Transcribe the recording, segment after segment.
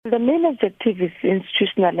The main objective is to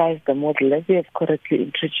institutionalize the model, as we have correctly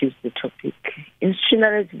introduced the topic.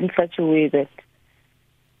 Institutionalize in such a way that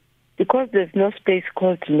because there's no space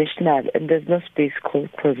called national and there's no space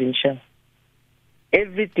called provincial,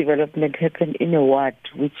 every development happens in a ward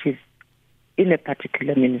which is in a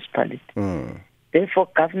particular municipality. Therefore,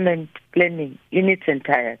 government planning in its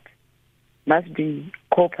entirety must be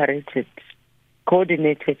coordinated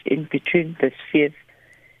in between the spheres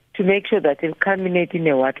to make sure that it culminates in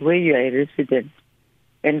a ward where you are a resident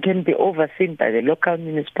and can be overseen by the local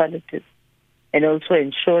municipalities, and also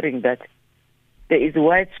ensuring that there is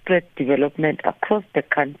widespread development across the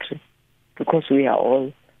country because we are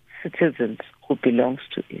all citizens who belongs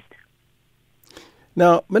to it.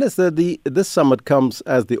 Now, Minister, this summit comes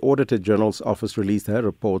as the Auditor General's office released her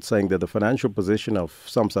report saying that the financial position of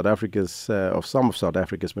some of South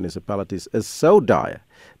Africa's municipalities is so dire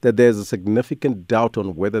that there's a significant doubt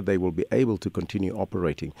on whether they will be able to continue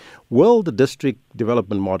operating. Will the district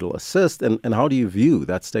development model assist, and how do you view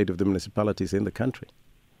that state of the municipalities in the country?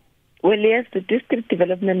 Well, yes, the district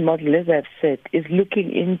development model, as I've said, is looking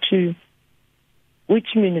into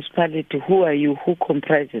which municipality, who are you, who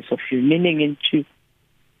comprises of you, meaning into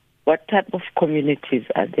what type of communities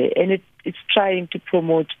are there. And it's trying to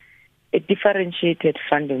promote a differentiated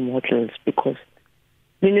funding models because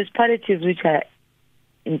municipalities which are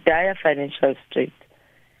in dire financial straits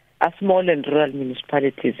are small and rural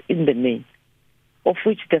municipalities in the main, of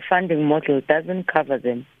which the funding model doesn't cover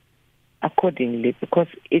them accordingly because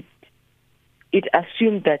it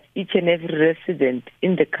assumes that each and every resident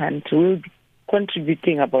in the country will be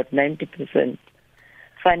contributing about 90%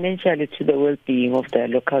 financially to the well-being of their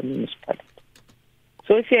local municipality.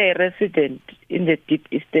 So if you're a resident in the deep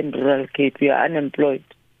eastern rural Cape, you are unemployed,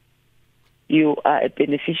 you are a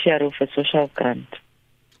beneficiary of a social grant,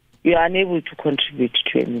 you are unable to contribute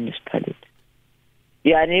to a municipality,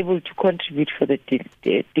 you are unable to contribute for the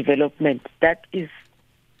development, that is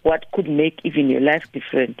what could make even your life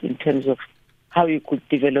different in terms of how you could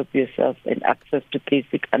develop yourself and access to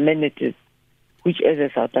basic amenities, which as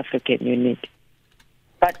a South African you need.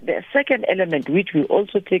 But the second element, which we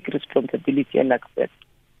also take responsibility and accept,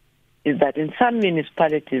 is that in some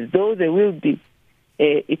municipalities, though there will be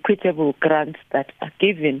equitable grants that are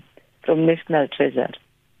given from National Treasury,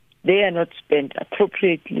 they are not spent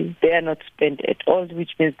appropriately, they are not spent at all,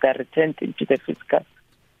 which means they are returned into the fiscal.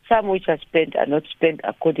 Some which are spent are not spent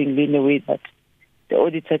accordingly in a way that the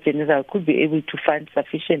Auditor General could be able to find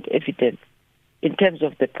sufficient evidence in terms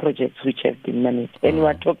of the projects which have been managed. And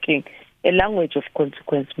we're talking a language of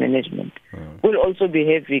consequence management. We'll also be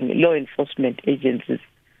having law enforcement agencies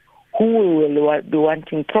who will be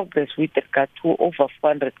wanting progress with regard to over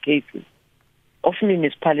 400 cases of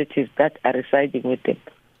municipalities that are residing with them,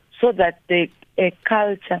 so that a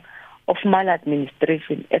culture of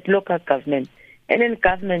maladministration at local government and in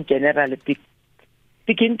government generally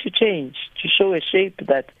begin to change, to show a shape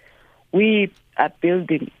that we are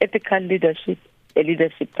building ethical leadership, a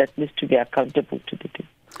leadership that needs to be accountable to the people.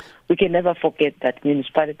 We can never forget that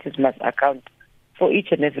municipalities must account for each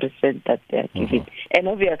and every cent that they are giving. And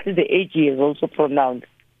obviously the AG is also pronounced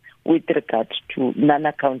with regard to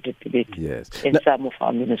non-accountability in some of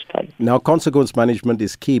our municipalities. Now, consequence management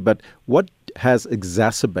is key, but what has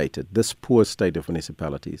exacerbated this poor state of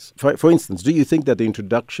municipalities? For instance, do you think that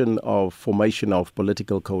the formation of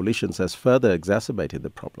political coalitions has further exacerbated the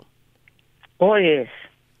problem? Oh, yes.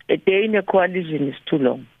 A day in a coalition is too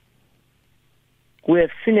long. We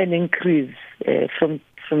have seen an increase from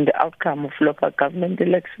the outcome of local government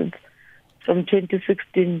elections from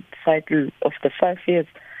 2016 cycle of the 5 years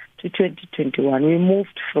to 2021. We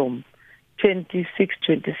moved from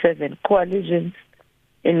 26-27 coalitions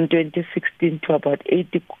in 2016 to about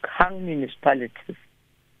 80 hung municipalities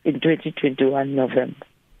in 2021 November.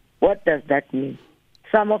 What does that mean?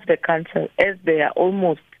 Some of the councils, as they are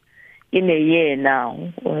almost in a year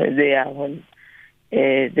now, they are on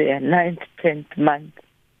their 9th, 10th month,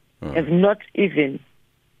 have not even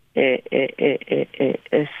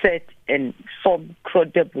set and formed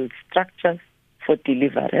credible structures for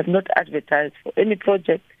delivery, have not advertised for any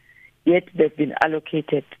project, yet they've been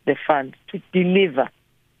allocated the funds to deliver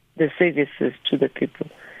the services to the people.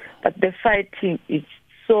 But the fighting is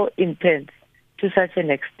so intense to such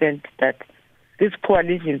an extent that this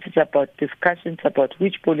coalition is about discussions about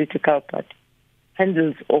which political party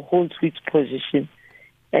handles or holds which position.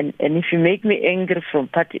 And if you make me angry from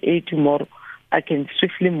party A tomorrow, I can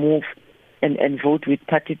swiftly move and vote with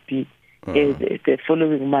party B the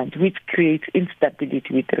following month, which creates instability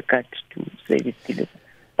with regard to service delivery.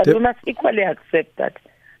 But we must equally accept that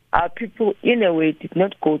our people, in a way, did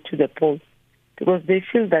not go to the polls because they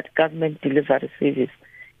feel that government delivery service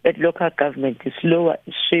at local government is lower,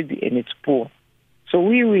 is shabby, and it's poor. So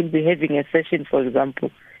we will be having a session, for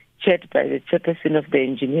example, chaired by the chairperson of the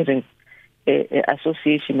Engineering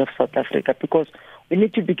Association of South Africa, because we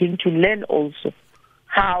need to begin to learn also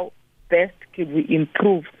how best can we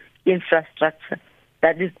improve infrastructure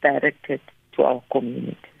that is directed to our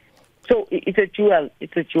community. So it's a dual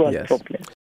Yes. problem.